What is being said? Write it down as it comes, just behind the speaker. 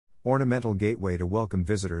ornamental gateway to welcome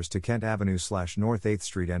visitors to Kent Avenue/North 8th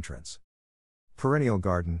Street entrance. Perennial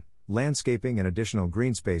garden, landscaping and additional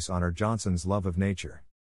green space honor Johnson's love of nature.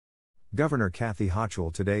 Governor Kathy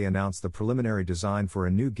Hochul today announced the preliminary design for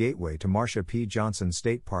a new gateway to Marsha P. Johnson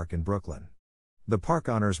State Park in Brooklyn. The park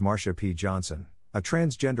honors Marsha P. Johnson, a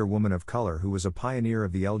transgender woman of color who was a pioneer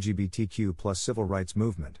of the LGBTQ+ civil rights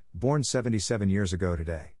movement, born 77 years ago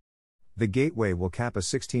today. The gateway will cap a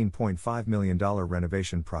 $16.5 million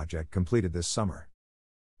renovation project completed this summer.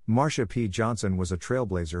 Marsha P. Johnson was a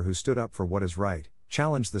trailblazer who stood up for what is right,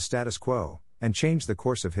 challenged the status quo, and changed the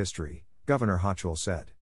course of history, Governor Hochul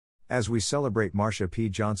said. As we celebrate Marsha P.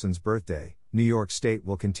 Johnson's birthday, New York State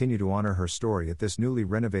will continue to honor her story at this newly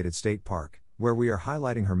renovated state park, where we are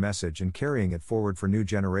highlighting her message and carrying it forward for new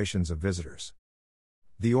generations of visitors.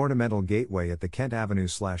 The ornamental gateway at the Kent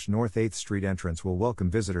Avenue/North 8th Street entrance will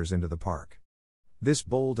welcome visitors into the park. This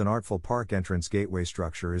bold and artful park entrance gateway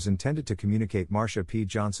structure is intended to communicate Marsha P.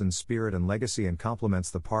 Johnson's spirit and legacy and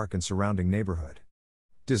complements the park and surrounding neighborhood.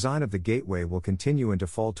 Design of the gateway will continue into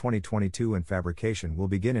fall 2022 and fabrication will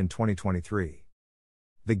begin in 2023.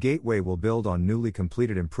 The gateway will build on newly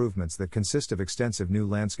completed improvements that consist of extensive new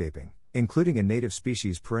landscaping, including a native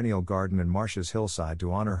species perennial garden and Marsha's hillside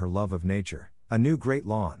to honor her love of nature, a new great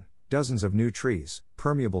lawn, dozens of new trees,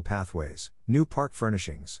 permeable pathways, new park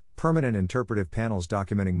furnishings, permanent interpretive panels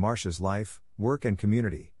documenting Marsha's life, work and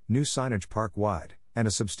community, new signage park-wide, and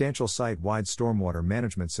a substantial site-wide stormwater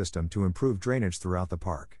management system to improve drainage throughout the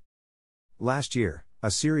park. Last year, a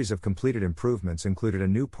series of completed improvements included a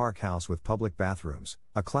new park house with public bathrooms,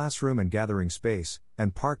 a classroom and gathering space,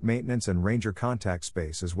 and park maintenance and ranger contact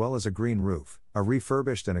space, as well as a green roof, a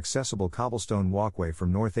refurbished and accessible cobblestone walkway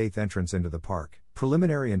from North 8th entrance into the park,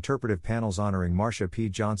 preliminary interpretive panels honoring Marsha P.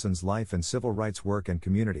 Johnson's life and civil rights work and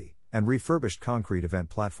community, and refurbished concrete event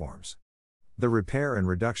platforms. The repair and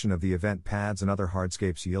reduction of the event pads and other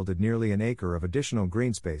hardscapes yielded nearly an acre of additional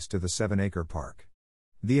green space to the 7-acre park.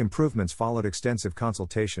 The improvements followed extensive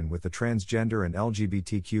consultation with the transgender and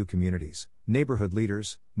LGBTQ communities, neighborhood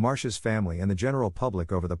leaders, Marsha's family and the general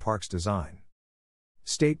public over the park's design.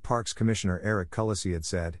 State Parks Commissioner Eric Culliciad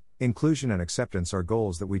said, "Inclusion and acceptance are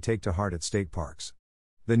goals that we take to heart at state parks.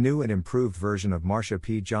 The new and improved version of Marsha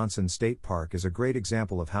P. Johnson State Park is a great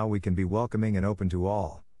example of how we can be welcoming and open to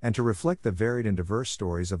all, and to reflect the varied and diverse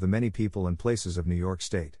stories of the many people and places of New York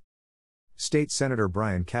State." State Senator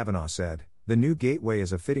Brian Kavanaugh said, "The new gateway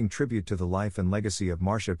is a fitting tribute to the life and legacy of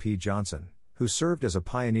Marsha P. Johnson, who served as a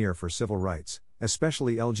pioneer for civil rights,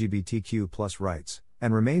 especially LGBTQ+ rights,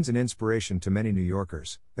 and remains an inspiration to many New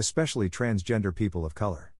Yorkers, especially transgender people of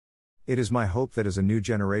color. It is my hope that as a new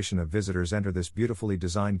generation of visitors enter this beautifully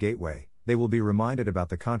designed gateway, they will be reminded about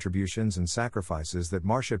the contributions and sacrifices that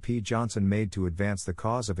Marsha P. Johnson made to advance the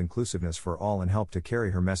cause of inclusiveness for all and help to carry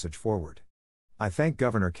her message forward. I thank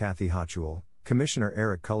Governor Kathy Hochul, Commissioner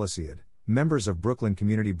Eric Culliciad, members of Brooklyn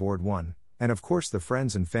Community Board 1, and of course the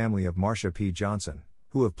friends and family of Marsha P. Johnson,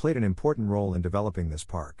 who have played an important role in developing this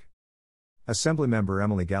park." Assemblymember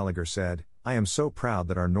Emily Gallagher said, "I am so proud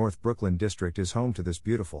that our North Brooklyn district is home to this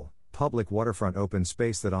beautiful, public waterfront open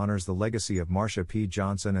space that honors the legacy of Marsha P.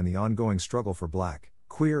 Johnson and the ongoing struggle for Black,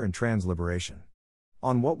 queer and trans liberation."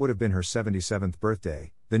 On what would have been her 77th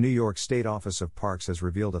birthday, the New York State Office of Parks has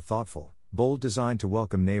revealed a thoughtful, bold design to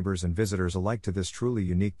welcome neighbors and visitors alike to this truly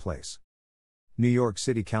unique place. New York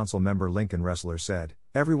City Council member Lincoln Ressler said,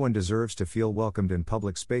 "Everyone deserves to feel welcomed in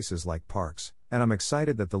public spaces like parks, and I'm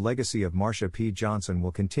excited that the legacy of Marsha P. Johnson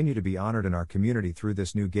will continue to be honored in our community through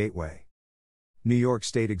this new gateway." New York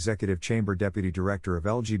State Executive Chamber Deputy Director of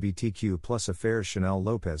LGBTQ+ Affairs Chanel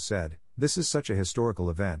Lopez said, "This is such a historical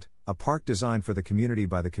event, a park designed for the community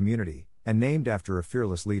by the community, and named after a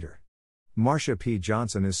fearless leader. Marsha P.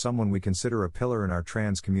 Johnson is someone we consider a pillar in our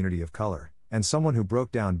trans community of color, and someone who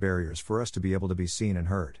broke down barriers for us to be able to be seen and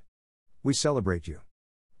heard. We celebrate you.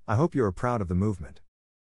 I hope you are proud of the movement."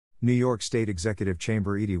 New York State Executive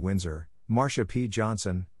Chamber Edie Windsor, Marsha P.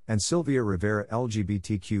 Johnson, and Sylvia Rivera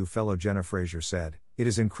LGBTQ fellow Jenna Frazier said, "It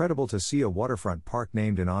is incredible to see a waterfront park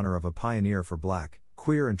named in honor of a pioneer for Black,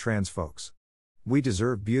 queer and trans folks. We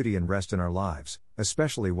deserve beauty and rest in our lives,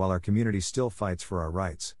 especially while our community still fights for our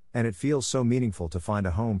rights, and it feels so meaningful to find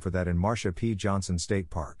a home for that in Marsha P. Johnson State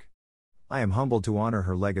Park. I am humbled to honor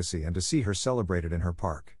her legacy and to see her celebrated in her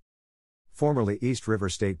park." Formerly East River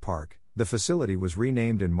State Park, the facility was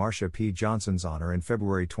renamed in Marsha P. Johnson's honor in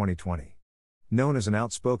February 2020. Known as an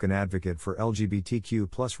outspoken advocate for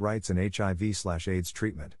LGBTQ+ rights and HIV/AIDS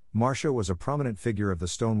treatment, Marsha was a prominent figure of the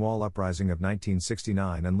Stonewall Uprising of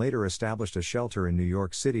 1969 and later established a shelter in New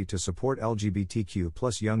York City to support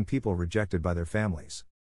LGBTQ+ young people rejected by their families.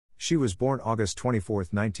 She was born August 24,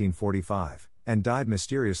 1945, and died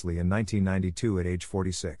mysteriously in 1992 at age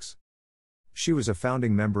 46. She was a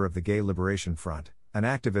founding member of the Gay Liberation Front, an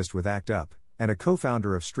activist with ACT UP, and a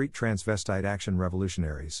co-founder of Street Transvestite Action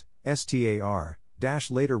Revolutionaries, STAR,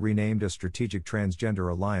 later renamed a Strategic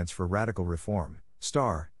Transgender Alliance for Radical Reform,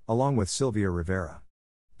 STAR, along with Sylvia Rivera.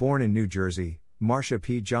 Born in New Jersey, Marsha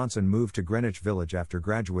P. Johnson moved to Greenwich Village after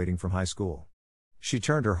graduating from high school. She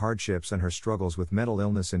turned her hardships and her struggles with mental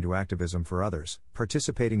illness into activism for others,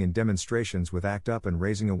 participating in demonstrations with ACT UP and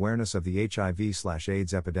raising awareness of the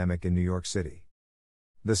HIV/AIDS epidemic in New York City.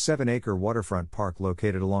 The 7-acre waterfront park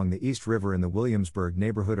located along the East River in the Williamsburg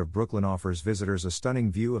neighborhood of Brooklyn offers visitors a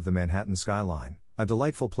stunning view of the Manhattan skyline, a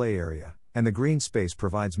delightful play area, and the green space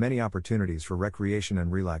provides many opportunities for recreation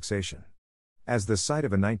and relaxation. As the site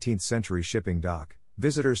of a 19th-century shipping dock,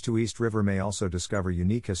 visitors to East River may also discover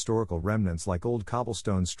unique historical remnants like old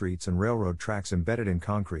cobblestone streets and railroad tracks embedded in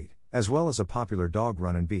concrete, as well as a popular dog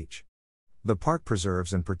run and beach. The park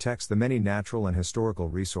preserves and protects the many natural and historical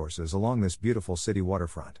resources along this beautiful city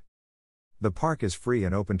waterfront. The park is free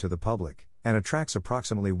and open to the public, and attracts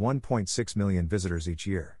approximately 1.6 million visitors each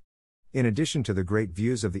year. In addition to the great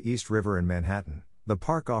views of the East River and Manhattan, the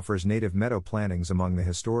park offers native meadow plantings among the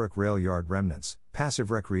historic rail yard remnants, passive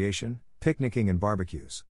recreation, picnicking and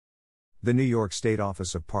barbecues. The New York State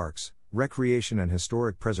Office of Parks, Recreation and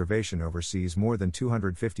Historic Preservation oversees more than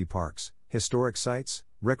 250 parks, historic sites,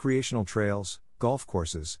 recreational trails, golf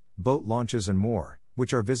courses, boat launches and more,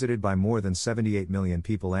 which are visited by more than 78 million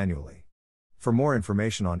people annually. For more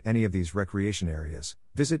information on any of these recreation areas,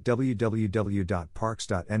 visit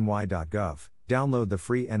www.parks.ny.gov, download the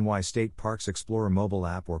free NY State Parks Explorer mobile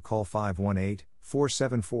app or call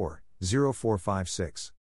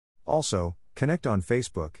 518-474-0456. Also, connect on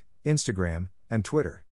Facebook, Instagram, and Twitter.